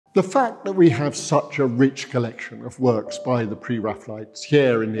The fact that we have such a rich collection of works by the Pre-Raphaelites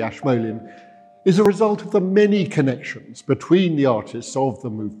here in the Ashmolean is a result of the many connections between the artists of the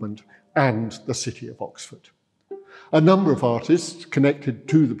movement and the city of Oxford. A number of artists connected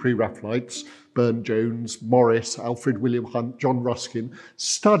to the Pre-Raphaelites, Burne-Jones, Morris, Alfred William Hunt, John Ruskin,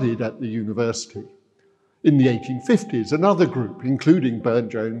 studied at the university. In the 1850s, another group, including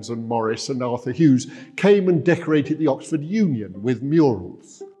Burne-Jones and Morris and Arthur Hughes, came and decorated the Oxford Union with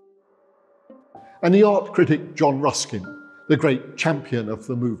murals. And the art critic John Ruskin, the great champion of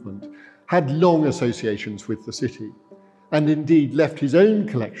the movement, had long associations with the city, and indeed left his own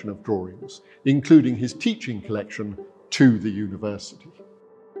collection of drawings, including his teaching collection, to the university.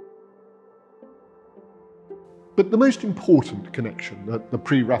 But the most important connection that the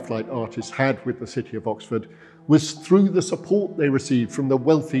Pre-Raphaelite artists had with the city of Oxford was through the support they received from the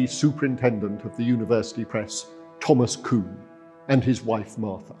wealthy superintendent of the university press, Thomas Coombe, and his wife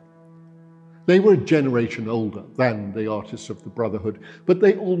Martha. They were a generation older than the artists of the Brotherhood, but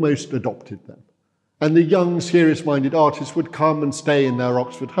they almost adopted them. And the young, serious-minded artists would come and stay in their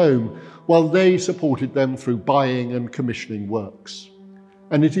Oxford home, while they supported them through buying and commissioning works.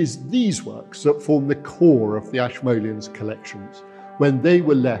 And it is these works that form the core of the Ashmoleans' collections, when they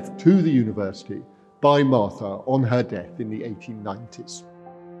were left to the university by Martha on her death in the 1890s.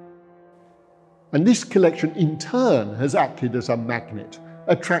 And this collection in turn has acted as a magnet,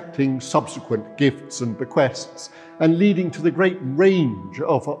 attracting subsequent gifts and bequests, and leading to the great range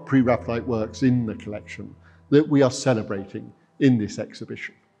of Pre-Raphaelite works in the collection that we are celebrating in this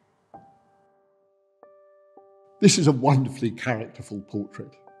exhibition. This is a wonderfully characterful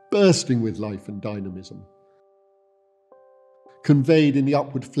portrait, bursting with life and dynamism, conveyed in the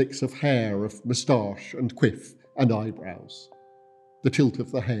upward flicks of hair, of moustache and quiff and eyebrows, the tilt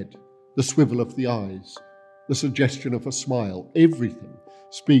of the head, the swivel of the eyes, the suggestion of a smile. Everything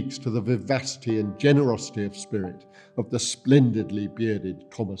speaks to the vivacity and generosity of spirit of the splendidly bearded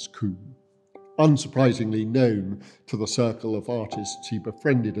Thomas Coombe, unsurprisingly known to the circle of artists he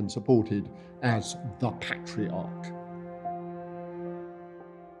befriended and supported as the Patriarch.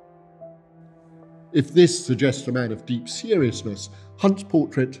 If this suggests a man of deep seriousness, Hunt's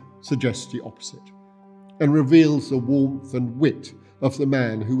portrait suggests the opposite, and reveals the warmth and wit of the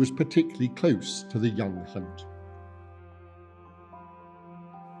man who was particularly close to the young Hunt.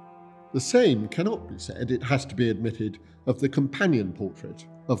 The same cannot be said, it has to be admitted, of the companion portrait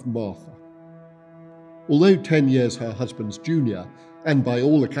of Martha. Although 10 years her husband's junior, and by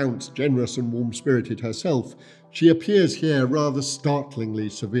all accounts generous and warm-spirited herself, she appears here rather startlingly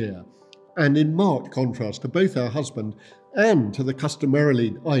severe, and in marked contrast to both her husband and to the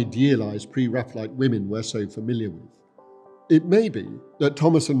customarily idealised Pre-Raphaelite women we're so familiar with. It may be that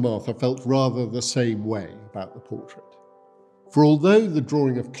Thomas and Martha felt rather the same way about the portrait. For although the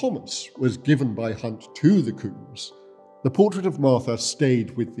drawing of Thomas was given by Hunt to the Coombes, the portrait of Martha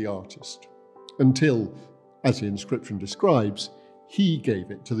stayed with the artist, until, as the inscription describes, he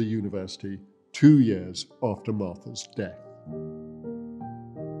gave it to the university 2 years after Martha's death.